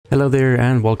Hello there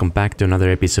and welcome back to another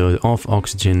episode of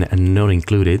Oxygen Not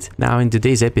Included. Now in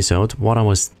today's episode, what I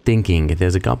was thinking,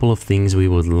 there's a couple of things we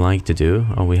would like to do.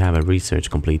 Oh, we have a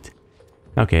research complete.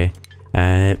 Okay.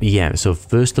 Yeah, so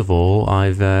first of all,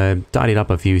 I've tidied up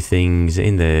a few things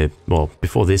in the, well,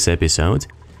 before this episode.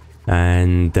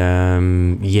 And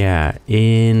yeah,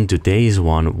 in today's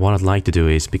one, what I'd like to do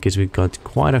is, because we've got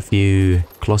quite a few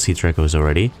glossy Dreckos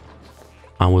already,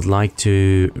 I would like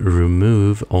to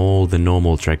remove all the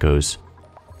normal Dreckos.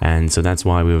 And so that's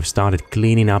why we've started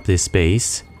cleaning up this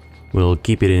space. We'll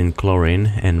keep it in chlorine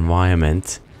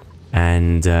environment.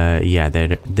 And yeah,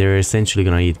 they're essentially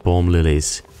gonna eat bomb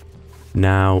lilies.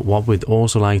 Now, what we'd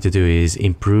also like to do is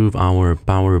improve our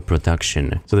power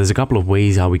production. So there's a couple of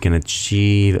ways how we can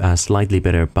achieve a slightly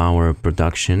better power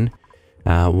production.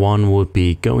 One would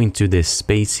be going to this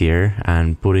space here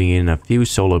and putting in a few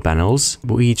solar panels.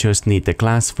 We just need the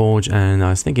glass forge, and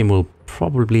I was thinking we'll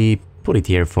probably put it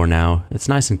here for now. It's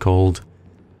nice and cold,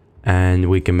 and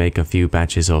we can make a few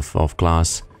batches of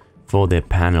glass for the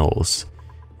panels.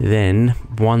 Then,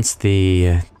 once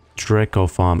the Drecko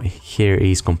farm here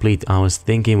is complete, I was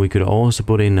thinking we could also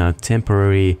put in a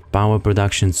temporary power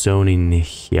production zone in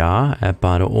here,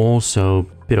 but also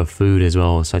a bit of food as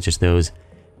well, such as those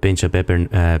pinch of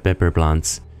pepper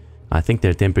plants. I think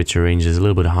their temperature range is a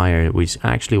little bit higher, which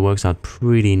actually works out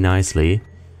pretty nicely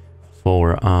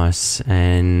for us.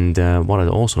 And what I'd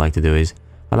also like to do is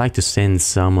I'd like to send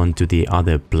someone to the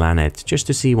other planet just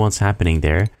to see what's happening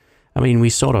there. I mean, we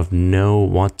sort of know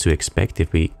what to expect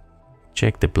if we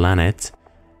check the planet,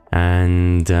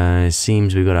 and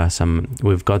seems we've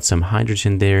got some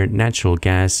hydrogen there, natural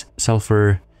gas,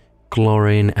 sulfur,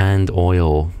 chlorine and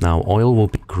oil. Now oil will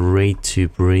be great to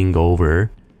bring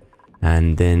over,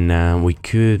 and then we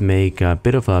could make a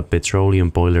bit of a petroleum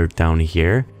boiler down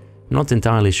here. Not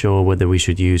entirely sure whether we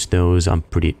should use those.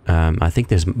 I think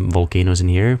there's volcanoes in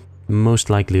here, most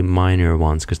likely minor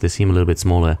ones because they seem a little bit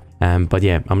smaller. But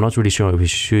yeah, I'm not really sure if we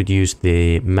should use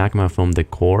the magma from the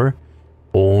core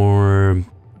or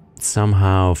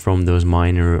somehow from those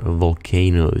minor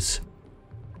volcanoes.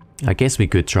 I guess we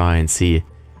could try and see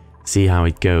how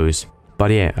it goes.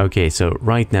 But yeah, okay, so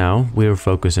right now we're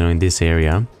focusing on this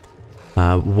area.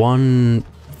 One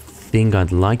thing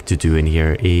I'd like to do in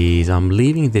here is I'm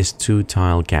leaving this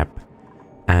 2-tile gap,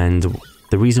 and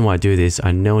the reason why I do this,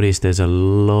 I noticed there's a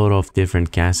lot of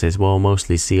different gases, well,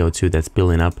 mostly CO2 that's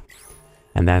building up,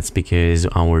 and that's because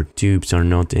our tubes are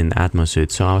not in atmosphere.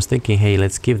 So I was thinking, hey,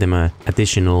 let's give them a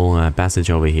additional passage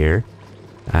over here,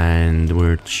 and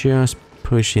we're just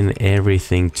pushing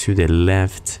everything to the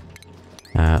left.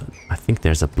 I think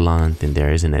there's a plant in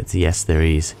there, isn't it? Yes, there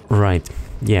is. Right.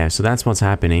 Yeah, so that's what's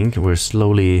happening. We're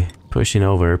slowly pushing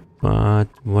over, but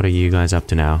what are you guys up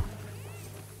to now?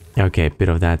 Okay, bit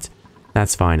of that.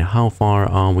 That's fine. How far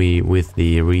are we with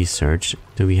the research?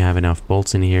 Do we have enough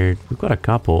bolts in here? We've got a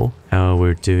couple. Are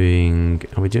we doing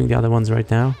the other ones right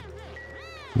now?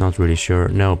 Not really sure.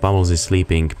 No, Bubbles is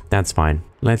sleeping. That's fine.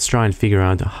 Let's try and figure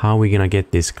out how we're gonna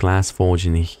get this glass forge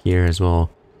in here as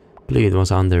well. I believe it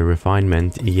was under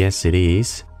refinement. Yes, it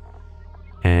is.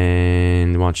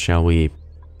 And what shall we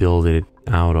build it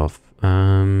out of?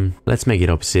 Let's make it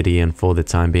obsidian for the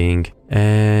time being.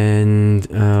 And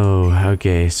oh,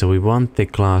 okay, so we want the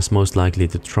glass most likely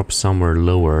to drop somewhere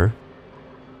lower,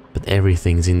 but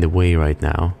everything's in the way right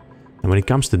now. And when it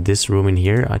comes to this room in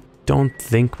here, I don't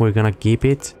think we're gonna keep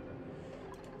it.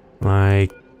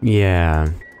 Like,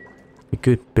 yeah, we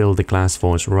could build the glass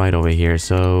forge right over here.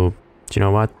 So, do you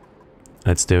know what?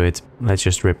 Let's do it. Let's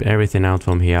just rip everything out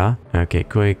from here. Okay,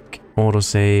 quick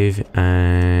autosave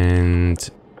and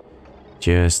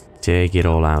just take it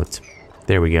all out.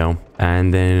 There we go.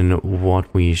 And then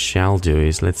what we shall do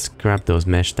is let's grab those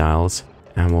mesh tiles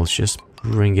and we'll just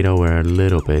bring it over a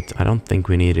little bit. I don't think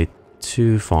we need it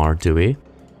too far, do we?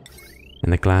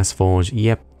 And the glass forge,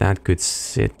 yep, that could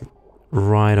sit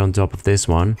right on top of this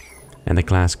one. And the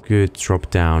glass could drop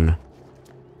down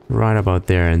right about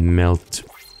there and melt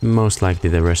most likely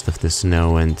the rest of the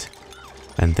snow and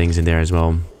things in there as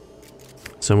well.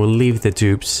 So we'll leave the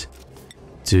tubes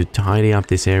to tidy up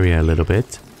this area a little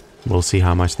bit. We'll see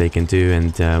how much they can do,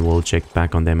 and we'll check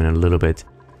back on them in a little bit.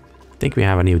 I think we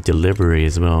have a new delivery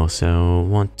as well. So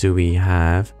what do we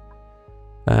have?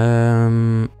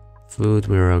 Food,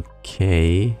 we're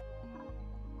okay.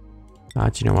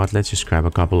 But you know what? Let's just grab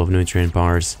a couple of nutrient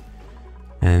bars,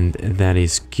 and that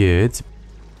is good.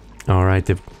 All right,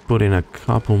 they've put in a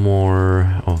couple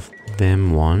more of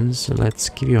them ones. So let's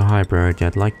give you a high priority.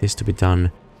 I'd like this to be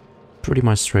done pretty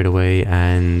much straight away,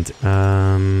 and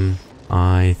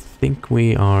I think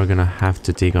we are gonna have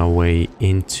to dig our way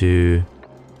into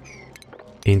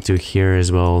into here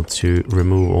as well to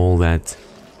remove all that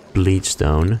bleach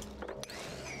stone.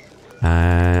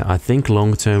 I think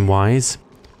long-term wise,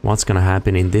 what's gonna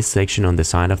happen in this section on the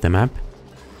side of the map,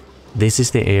 this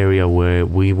is the area where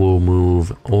we will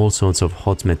move all sorts of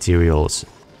hot materials.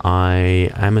 I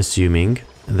am assuming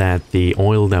that the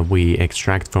oil that we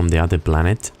extract from the other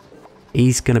planet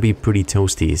is gonna be pretty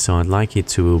toasty, so I'd like it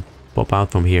to pop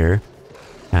out from here.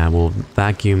 We'll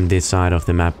vacuum this side of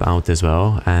the map out as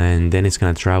well, and then it's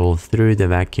gonna travel through the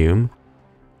vacuum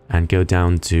and go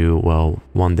down to, well,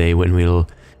 one day when we'll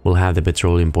have the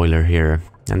petroleum boiler here.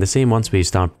 And the same once we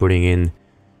start putting in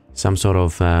some sort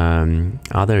of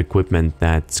other equipment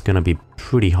that's gonna be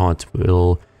pretty hot,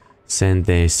 we'll send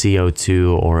the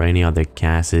CO2 or any other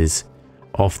gases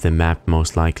off the map,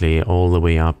 most likely all the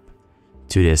way up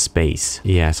to the space.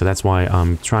 Yeah, so that's why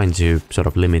I'm trying to sort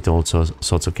of limit all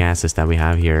sorts of gases that we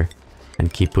have here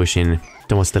and keep pushing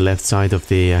towards the left side of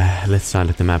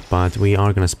the map. But we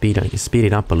are gonna speed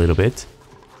it up a little bit.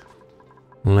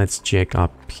 Let's check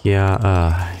up here.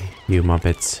 You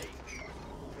muppets.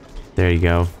 There you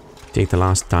go. Take the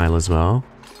last tile as well,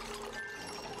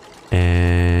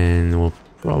 and we'll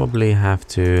probably have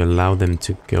to allow them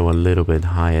to go a little bit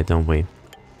higher, don't we?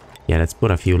 Yeah, let's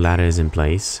put a few ladders in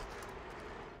place.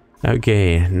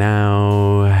 Okay,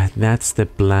 now that's the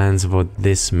plans for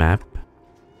this map.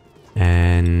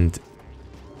 And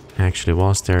actually,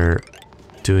 whilst they're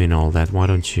doing all that, why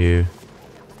don't you...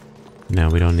 No,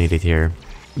 we don't need it here.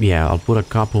 Yeah, I'll put a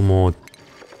couple more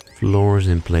floors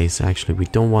in place. Actually, we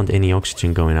don't want any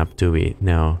oxygen going up, do we?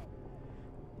 No.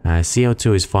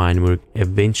 CO2 is fine. We're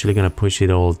eventually gonna push it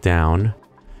all down.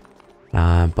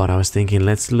 But I was thinking,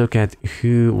 let's look at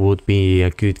who would be a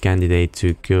good candidate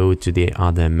to go to the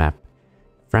other map.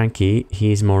 Frankie,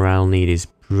 his morale need is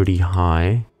pretty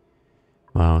high.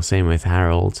 Well, same with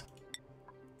Harold.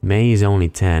 May is only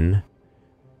 10.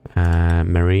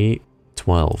 Marie,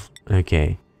 12.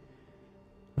 Okay.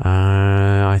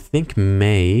 I think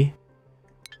May,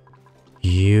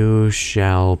 you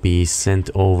shall be sent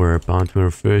over, but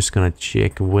we're first gonna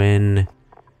check when...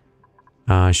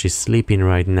 she's sleeping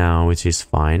right now, which is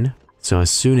fine. So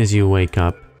as soon as you wake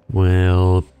up,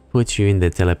 we'll put you in the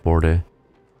teleporter,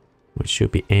 which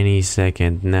should be any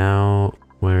second now.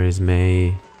 Where is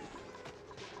May?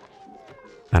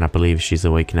 And I believe she's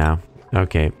awake now.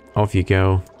 Okay, off you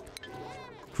go.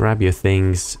 Grab your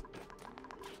things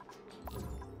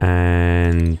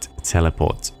and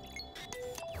teleport.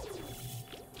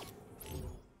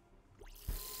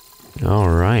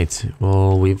 Alright,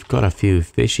 well, we've got a few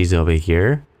fishies over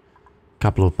here.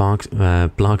 Couple of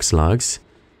block slugs.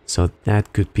 So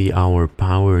that could be our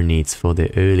power needs for the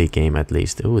early game at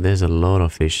least. Oh, there's a lot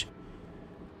of fish.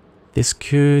 This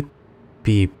could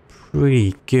be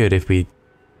pretty good if we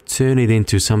turn it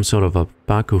into some sort of a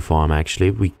Baku farm, actually.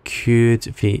 We could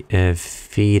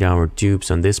feed our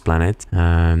dupes on this planet.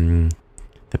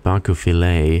 The Baku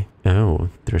fillet. Oh,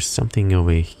 there's something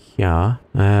over here.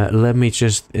 Let me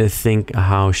just think,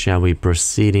 how shall we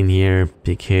proceed in here,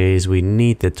 because we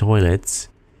need the toilets.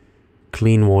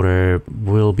 Clean water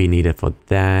will be needed for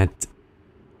that,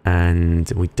 and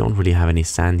we don't really have any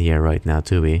sand here right now,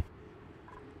 do we?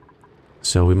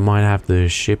 So we might have to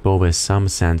ship over some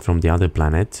sand from the other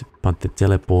planet, but the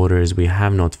teleporters we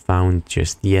have not found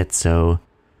just yet, so...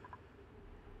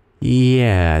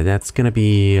 Yeah, that's gonna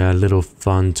be a little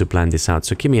fun to plan this out.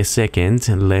 So give me a second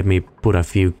and let me put a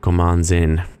few commands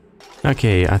in.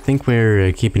 Okay, I think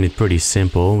we're keeping it pretty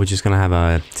simple. We're just gonna have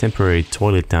a temporary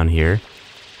toilet down here.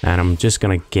 And I'm just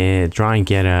gonna try and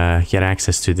get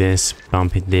access to this,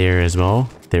 pump it there as well.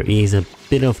 There is a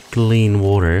bit of clean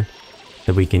water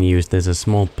that we can use. There's a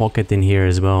small pocket in here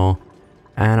as well,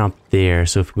 and up there.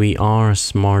 So if we are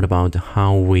smart about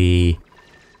how we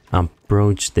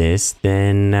approach this,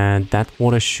 then that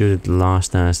water should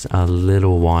last us a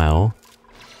little while.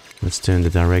 Let's turn the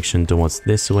direction towards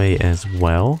this way as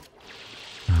well.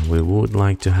 We would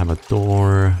like to have a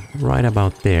door right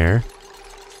about there.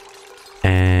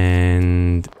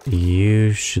 And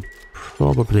you should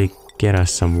probably get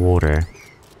us some water.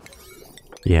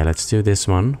 Yeah, let's do this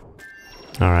one.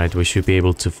 Alright, we should be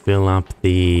able to fill up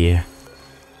the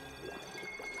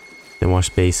wash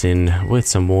basin with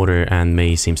some water, and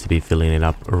May seems to be filling it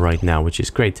up right now, which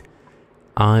is great.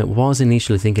 I was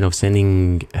initially thinking of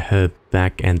sending her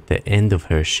back at the end of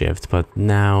her shift, but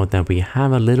now that we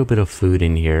have a little bit of food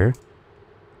in here,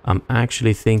 I'm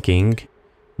actually thinking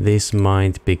this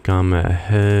might become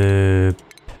her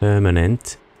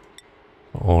permanent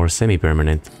or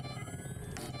semi-permanent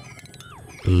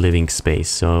living space.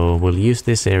 So we'll use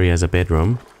this area as a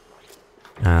bedroom.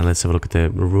 Let's have a look at the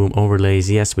room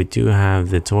overlays. Yes, we do have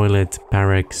the toilet,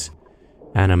 barracks,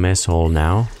 and a mess hall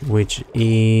now, which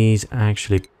is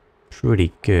actually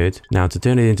pretty good. Now, to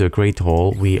turn it into a great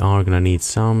hall, we are gonna need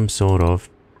some sort of...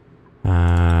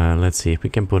 let's see if we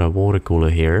can put a water cooler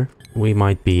here. We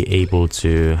might be able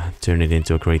to turn it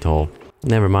into a great hall.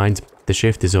 Never mind, the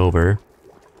shift is over.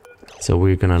 So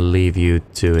we're gonna leave you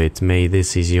to it. May,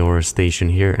 this is your station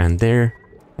here and there.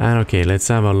 And okay, let's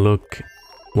have a look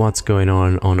what's going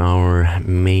on our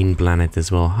main planet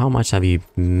as well. How much have you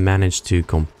managed to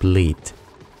complete?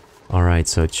 Alright,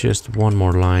 so just one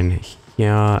more line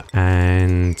here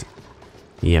and...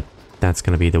 Yep, that's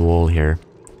gonna be the wall here.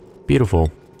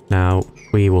 Beautiful. Now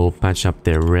we will patch up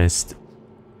the rest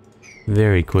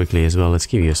very quickly as well. Let's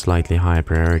give you a slightly higher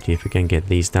priority. If we can get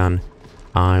these done,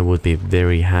 I would be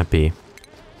very happy.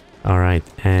 Alright,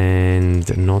 and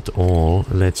not all.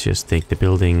 Let's just take the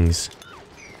buildings.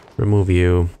 Remove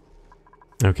you.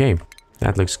 Okay,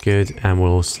 that looks good. And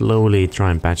we'll slowly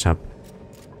try and patch up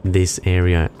this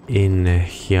area in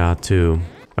here too.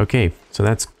 Okay, so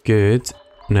that's good.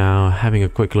 Now, having a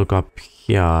quick look up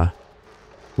here.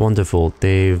 Wonderful,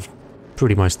 they've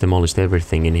pretty much demolished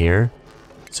everything in here.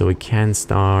 So we can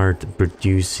start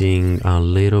producing a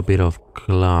little bit of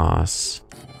glass.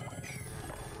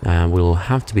 We'll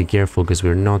have to be careful because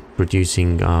we're not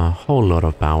producing a whole lot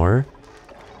of power.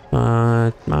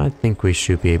 But I think we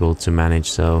should be able to manage,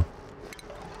 so...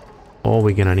 All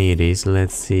we're gonna need is,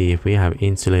 let's see, if we have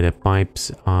insulated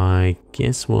pipes, I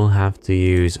guess we'll have to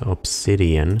use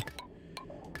obsidian.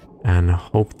 And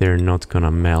hope they're not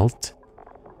gonna melt.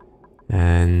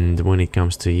 And when it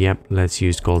comes to, yep, let's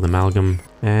use gold amalgam.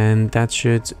 And that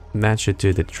should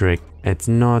do the trick. It's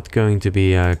not going to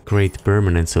be a great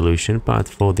permanent solution, but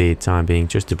for the time being,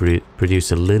 just to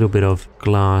produce a little bit of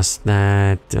glass,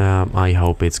 that I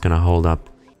hope it's gonna hold up.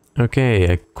 Okay,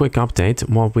 a quick update.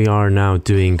 What we are now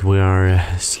doing, we are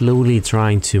slowly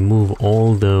trying to move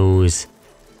all those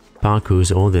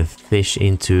pakus, all the fish,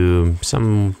 into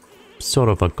some sort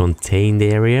of a contained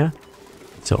area.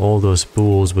 So all those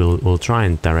pools, we'll try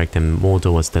and direct them more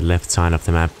towards the left side of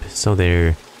the map, so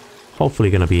they're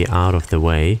hopefully gonna be out of the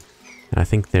way. And I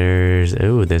think there's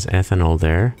ethanol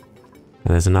there.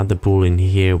 And there's another pool in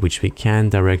here which we can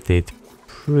direct it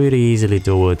pretty easily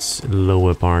towards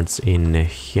lower parts in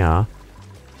here.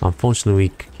 Unfortunately, we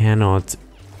cannot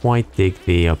quite dig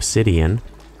the obsidian,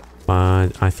 but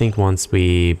I think once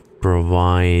we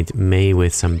provide May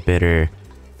with some better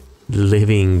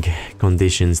living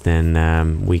conditions,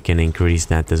 then we can increase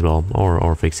that as well,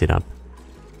 or fix it up.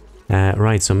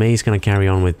 Right, so May is gonna carry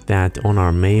on with that on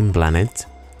our main planet.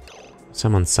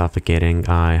 Someone's suffocating.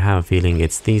 I have a feeling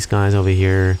it's these guys over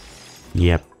here.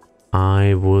 Yep.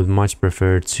 I would much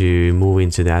prefer to move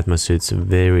into the atmosuits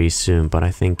very soon, but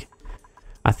I think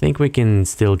we can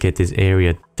still get this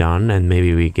area done, and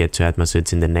maybe we get to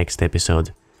atmosuits in the next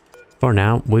episode. For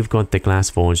now, we've got the glass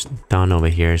forge done over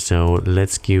here, so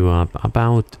let's queue up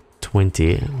about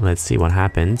 20. Let's see what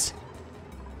happens.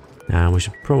 We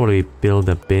should probably build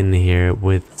a bin here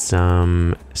with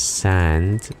some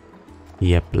sand.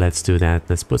 Yep, let's do that.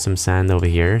 Let's put some sand over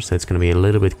here, so it's gonna be a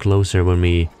little bit closer when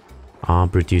we are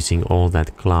producing all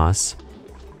that glass.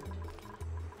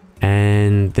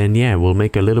 And then yeah, we'll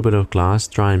make a little bit of glass,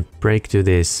 try and break to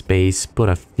this space, put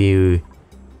a few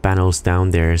panels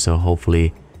down there, so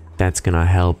hopefully that's gonna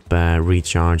help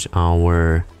recharge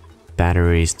our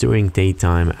batteries during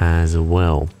daytime as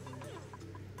well.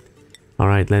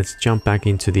 Alright, let's jump back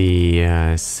into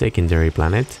the secondary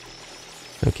planet.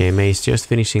 Okay, May's just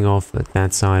finishing off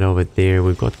that side over there.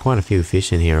 We've got quite a few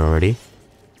fish in here already.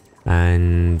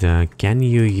 And can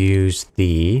you use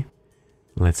the...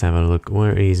 Let's have a look.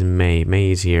 Where is May?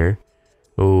 May is here.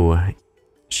 Oh,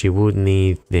 she would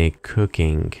need the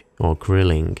cooking or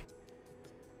grilling.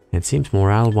 It seems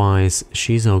morale-wise,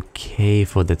 she's okay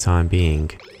for the time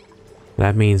being.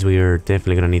 That means we are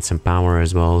definitely gonna need some power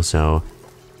as well, so...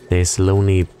 This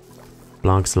lonely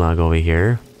block slug over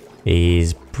here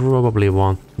is probably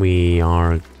what we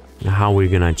are... how we're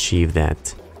gonna achieve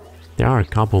that. There are a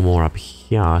couple more up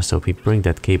here, so if we bring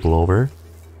that cable over,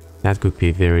 that could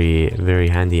be very, very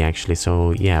handy actually.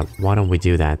 So yeah, why don't we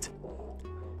do that?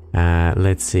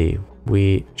 Let's see.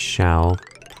 We shall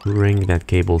bring that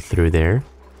cable through there.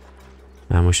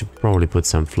 And we should probably put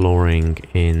some flooring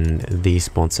in these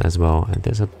spots as well. And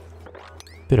there's a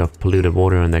bit of polluted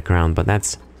water on the ground, but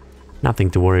that's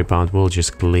nothing to worry about. We'll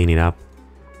just clean it up.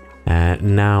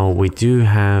 Now we do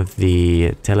have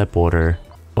the teleporter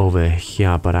over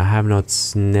here, but I have not,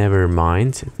 never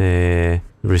mind, the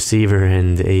receiver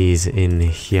end is in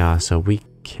here, so we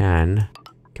can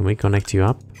we connect you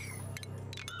up?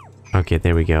 Okay,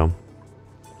 there we go.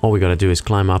 All we gotta do is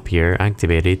climb up here,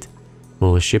 activate it,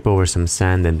 We'll ship over some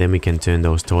sand and then we can turn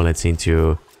those toilets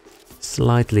into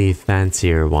slightly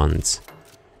fancier ones.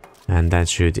 And that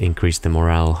should increase the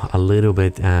morale a little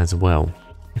bit as well.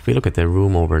 If we look at the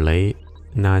room overlay,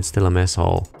 no, it's still a mess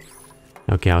hall.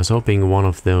 Okay, I was hoping one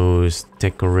of those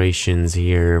decorations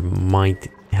here might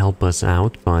help us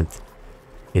out, but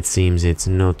it seems it's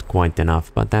not quite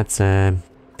enough. But that's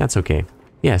okay.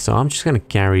 Yeah, so I'm just gonna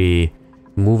carry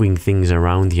moving things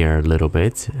around here a little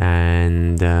bit,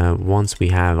 and once we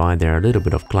have either a little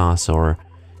bit of class or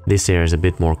this area is a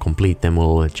bit more complete, then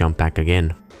we'll jump back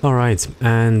again. Alright,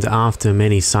 and after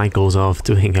many cycles of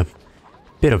doing a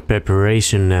bit of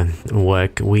preparation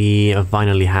work, we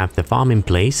finally have the farm in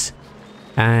place.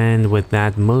 And with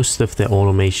that, most of the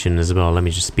automation as well. Let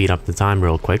me just speed up the time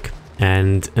real quick.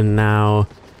 And now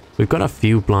we've got a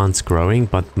few plants growing,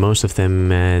 but most of them,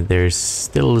 they're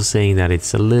still saying that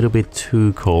it's a little bit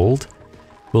too cold.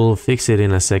 We'll fix it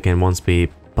in a second once we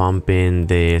pump in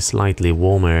the slightly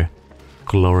warmer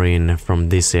chlorine from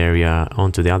this area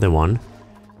onto the other one.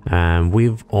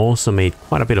 We've also made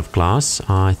quite a bit of glass.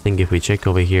 I think if we check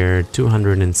over here,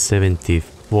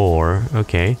 274.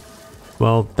 Okay.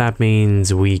 Well, that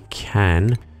means we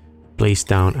can place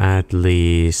down at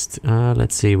least,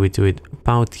 let's see, we do it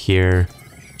about here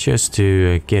just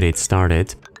to get it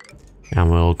started. And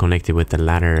we'll connect it with the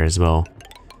ladder as well.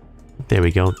 There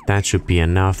we go, that should be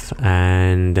enough.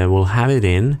 And we'll have it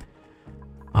in.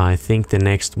 I think the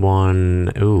next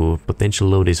one, ooh, potential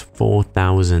load is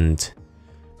 4,000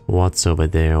 watts over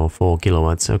there, or 4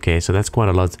 kilowatts. Okay, so that's quite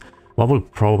a lot. What we'll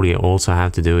probably also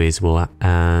have to do is we'll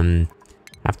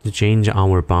have to change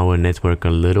our power network a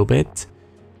little bit,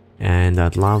 and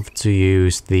I'd love to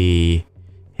use the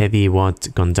heavy watt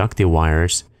conductive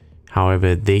wires.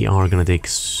 However, they are gonna take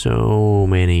so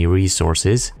many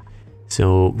resources,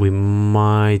 so we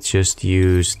might just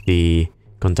use the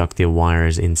conductive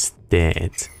wires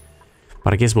instead.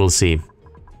 But I guess we'll see.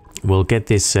 We'll get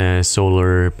this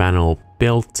solar panel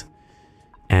built,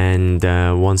 and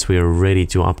once we are ready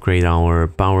to upgrade our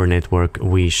power network,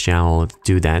 we shall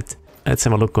do that. Let's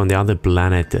have a look on the other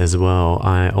planet as well.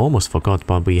 I almost forgot,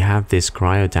 but we have this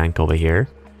cryo tank over here,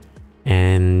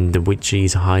 and which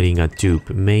is hiding a tube.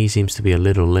 May seems to be a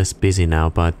little less busy now,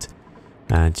 but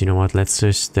do you know what? Let's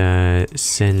just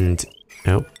send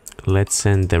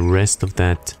the rest of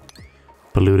that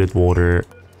polluted water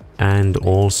and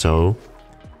also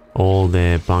all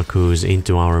the Bakus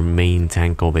into our main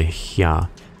tank over here.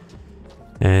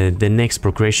 The next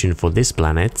progression for this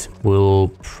planet will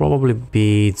probably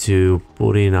be to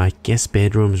put in, I guess,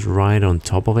 bedrooms right on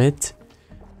top of it.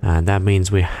 That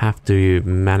means we have to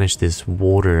manage this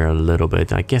water a little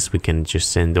bit. I guess we can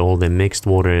just send all the mixed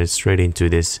water straight into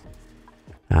this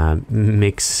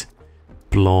mix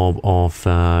blob of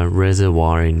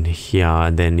reservoir in here,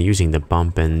 and then using the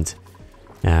pump, and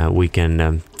we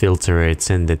can filter it,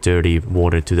 send the dirty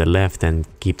water to the left and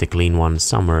keep the clean one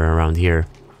somewhere around here.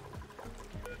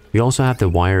 We also have the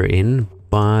wire in,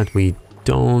 but we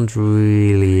don't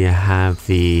really have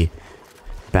the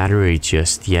battery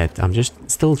just yet. I'm just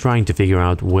still trying to figure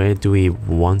out where do we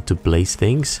want to place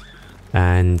things.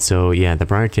 And so yeah, the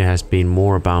priority has been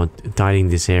more about tidying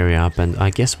this area up, and I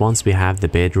guess once we have the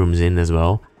bedrooms in as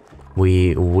well,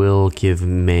 we will give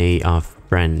May a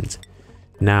friend.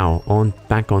 Now,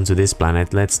 back onto this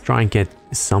planet, let's try and get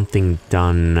something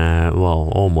done, well,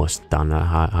 almost done,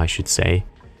 I should say.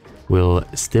 We'll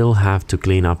still have to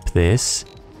clean up this,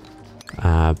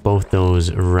 both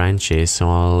those ranches, so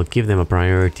I'll give them a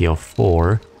priority of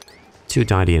 4 to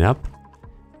tidy it up.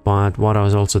 But what I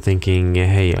was also thinking,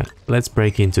 hey, let's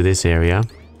break into this area.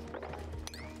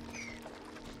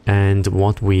 And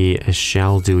what we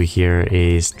shall do here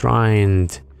is try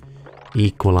and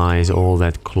equalize all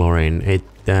that chlorine. It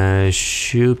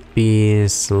should be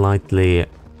slightly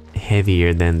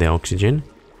heavier than the oxygen,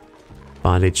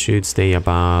 but it should stay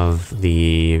above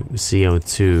the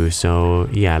CO2. So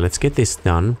yeah, let's get this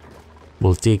done.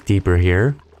 We'll dig deeper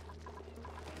here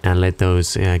and let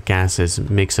those gases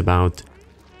mix about.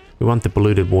 We want the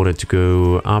polluted water to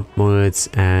go upwards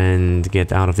and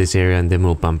get out of this area, and then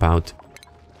we'll pump out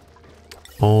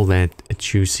all that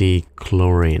juicy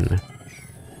chlorine.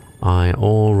 I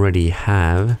already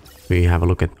have, we have a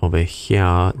look at over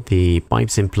here, the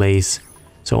pipes in place,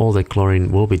 so all the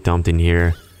chlorine will be dumped in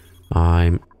here.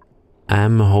 I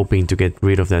am hoping to get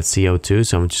rid of that CO2,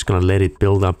 so I'm just gonna let it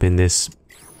build up in this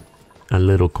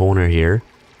little corner here.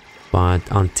 But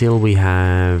until we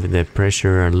have the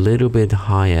pressure a little bit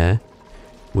higher,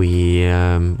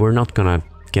 we're not gonna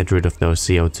get rid of those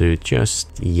CO2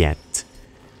 just yet.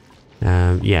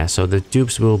 Yeah, so the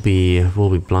tubes will be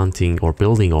planting or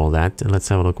building all that. Let's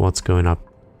have a look what's going up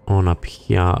on up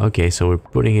here. Okay, so we're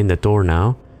putting in the door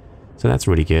now. So that's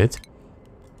really good.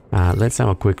 Let's have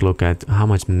a quick look at how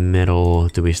much metal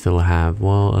do we still have.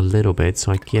 Well, a little bit,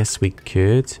 so I guess we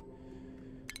could.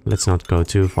 Let's not go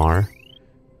too far.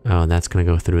 Oh, that's gonna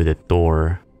go through the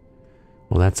door.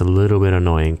 Well, that's a little bit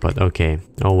annoying, but okay.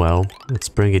 Oh well, let's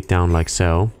bring it down like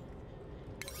so.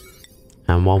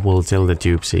 And what we'll tell the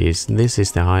tubes is, this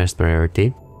is the highest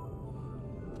priority.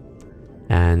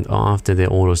 And after the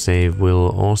autosave, we'll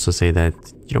also say that,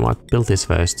 you know what, build this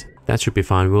first. That should be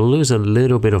fine. We'll lose a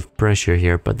little bit of pressure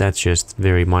here, but that's just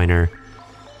very minor.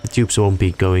 The tubes won't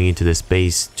be going into the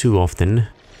space too often.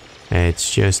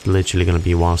 It's just literally gonna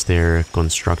be whilst they're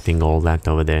constructing all that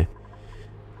over there.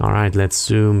 Alright, let's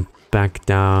zoom back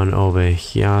down over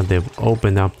here. They've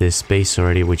opened up this space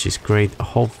already, which is great.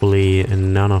 Hopefully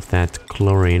none of that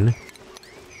chlorine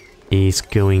is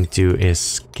going to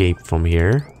escape from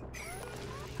here.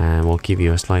 And we'll give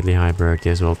you a slightly higher priority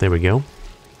as well. There we go.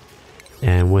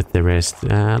 And with the rest,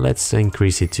 let's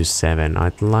increase it to 7.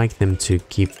 I'd like them to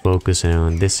keep focusing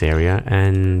on this area,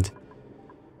 and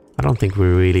I don't think we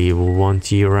really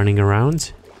want you running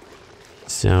around.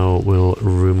 So we'll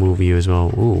remove you as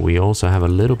well. Ooh, we also have a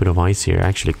little bit of ice here,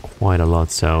 actually quite a lot,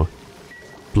 so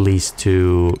please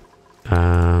to...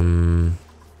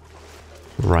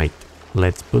 right,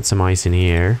 let's put some ice in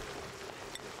here.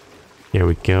 Here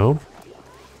we go.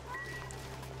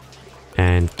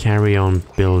 And carry on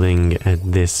building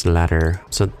this ladder.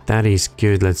 So that is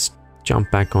good. Let's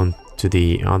jump back onto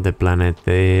the other planet.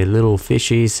 The little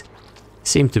fishies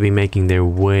seem to be making their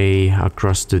way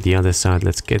across to the other side.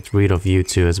 Let's get rid of you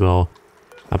two as well.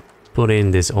 I put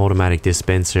in this automatic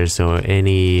dispenser, so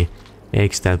any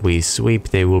eggs that we sweep,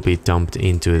 they will be dumped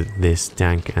into this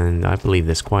tank. And I believe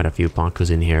there's quite a few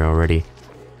Pakus in here already.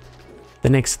 The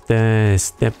next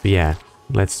step, yeah,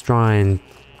 let's try and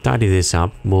tidy this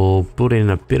up. We'll put in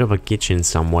a bit of a kitchen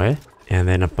somewhere, and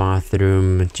then a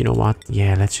bathroom. Do you know what?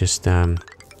 Yeah, let's just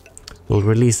we'll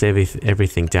release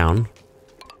everything down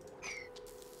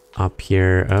up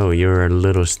here. Oh, you're a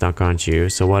little stuck, aren't you?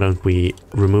 So why don't we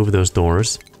remove those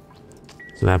doors,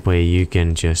 so that way you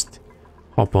can just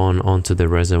hop onto the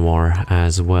reservoir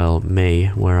as well. May,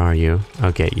 where are you?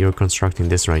 Okay, you're constructing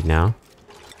this right now.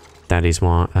 That is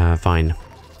fine.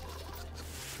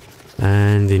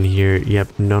 And in here, yep,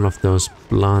 none of those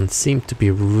plants seem to be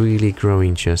really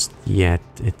growing just yet.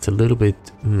 It's a little bit...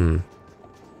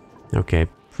 okay,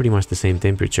 pretty much the same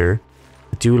temperature.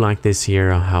 I do like this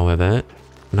here, however.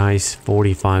 Nice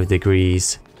 45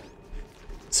 degrees.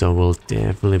 So we'll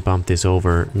definitely bump this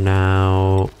over.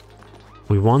 Now,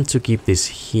 we want to keep this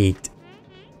heat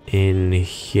in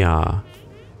here.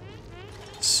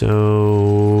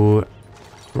 So...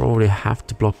 probably have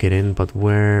to block it in, but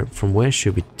from where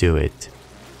should we do it?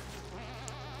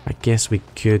 I guess we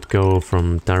could go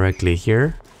from directly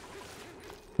here,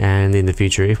 and in the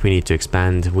future, if we need to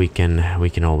expand, we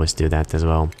can always do that as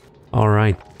well. All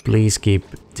right, please keep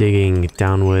digging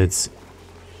downwards.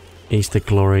 Is the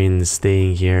chlorine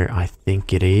staying here? I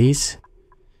think it is.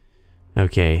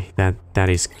 Okay, that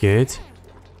is good.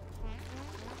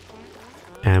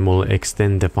 And we'll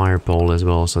extend the fire pole as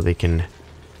well, so they can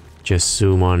just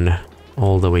zoom on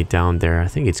all the way down there. I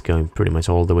think it's going pretty much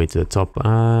all the way to the top.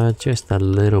 Just a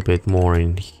little bit more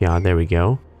in here. There we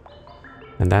go.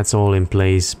 And that's all in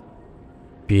place.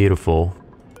 Beautiful.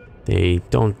 They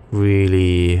don't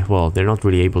really... well, they're not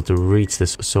really able to reach the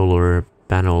solar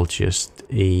panel just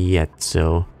yet,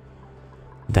 so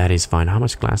that is fine. How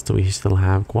much glass do we still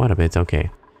have? Quite a bit. Okay.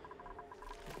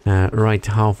 Right,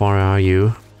 how far are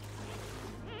you?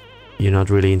 You're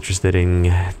not really interested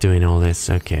in doing all this.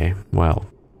 Okay, well,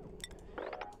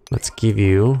 let's give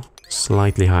you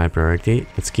slightly higher priority.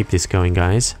 Let's keep this going,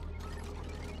 guys.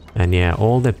 And yeah,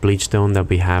 all the bleach stone that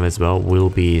we have as well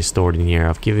will be stored in here.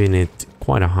 I've given it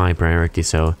quite a high priority,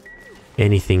 so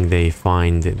anything they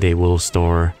find, they will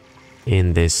store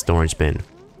in this storage bin.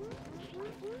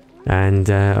 And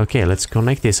okay, let's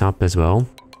connect this up as well.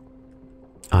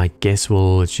 I guess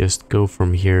we'll just go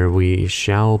from here. We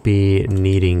shall be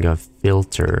needing a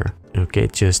filter. Okay,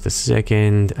 just a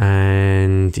second,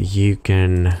 and you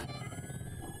can...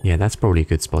 yeah, that's probably a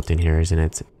good spot in here, isn't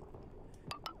it?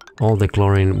 All the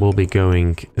chlorine will be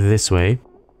going this way.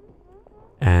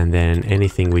 And then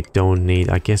anything we don't need,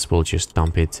 I guess we'll just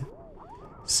dump it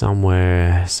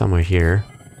somewhere here.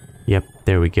 Yep,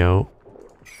 there we go.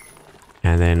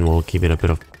 And then we'll give it a bit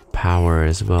of power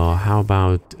as well. How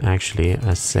about actually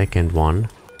a second one,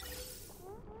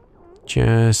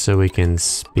 just so we can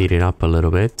speed it up a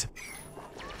little bit.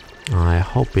 I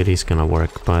hope it is gonna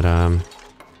work, but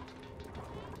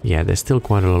yeah, there's still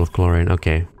quite a lot of chlorine.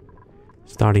 Okay,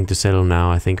 starting to settle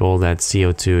now. I think all that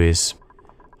CO2 is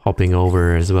hopping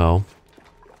over as well.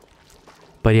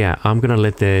 But yeah, I'm gonna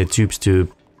let the tubes to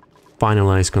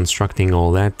finalize constructing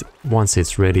all that. Once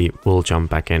it's ready, we'll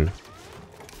jump back in.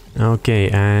 Okay,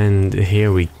 and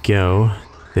here we go.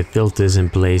 The filters in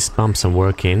place, pumps are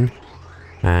working,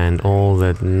 and all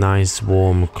that nice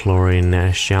warm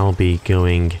chlorine shall be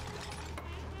going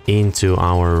into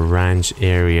our ranch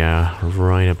area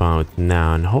right about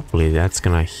now, and hopefully that's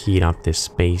gonna heat up this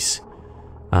space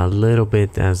a little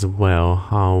bit as well.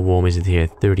 How warm is it here?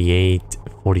 38,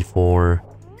 44.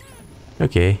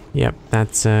 Okay, yep,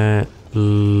 that's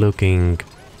looking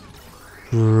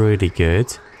pretty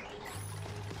good.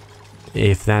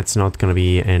 If that's not gonna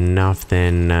be enough,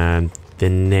 then the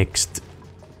next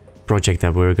project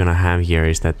that we're gonna have here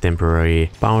is that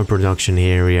temporary power production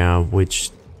area,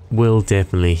 which will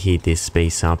definitely heat this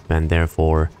space up and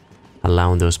therefore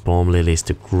allow those palm lilies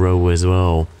to grow as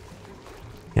well.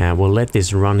 We'll let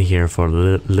this run here for a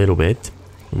little bit.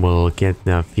 We'll get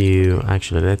a few...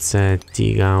 Actually, let's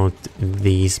dig out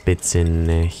these bits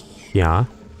in here.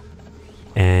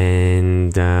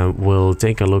 And we'll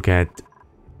take a look at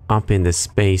up in the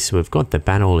space. We've got the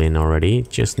panel in already.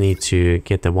 Just need to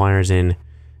get the wires in.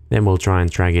 Then we'll try and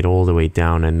drag it all the way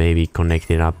down and maybe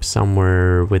connect it up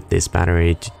somewhere with this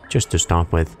battery just to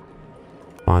start with.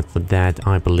 But for that,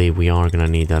 I believe we are gonna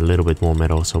need a little bit more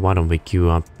metal. So why don't we queue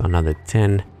up another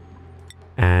 10.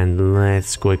 And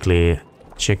let's quickly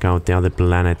check out the other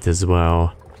planet as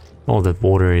well. All the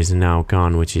water is now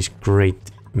gone, which is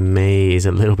great. May is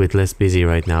a little bit less busy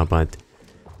right now, but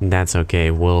that's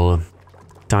okay. We'll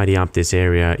tidy up this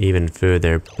area even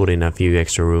further, put in a few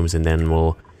extra rooms, and then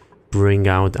we'll bring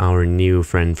out our new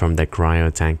friend from the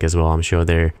cryo tank as well. I'm sure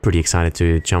they're pretty excited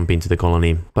to jump into the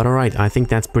colony. But alright, I think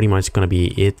that's pretty much gonna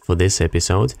be it for this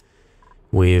episode.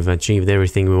 We've achieved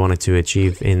everything we wanted to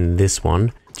achieve in this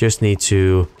one. Just need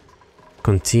to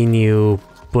continue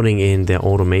putting in the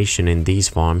automation in these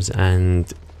farms.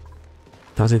 And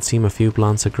does it seem a few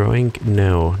plants are growing?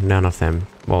 No, none of them.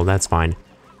 Well, that's fine.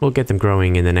 We'll get them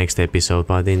growing in the next episode,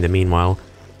 but in the meanwhile,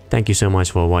 thank you so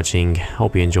much for watching.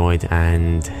 Hope you enjoyed,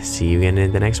 and see you again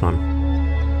in the next one.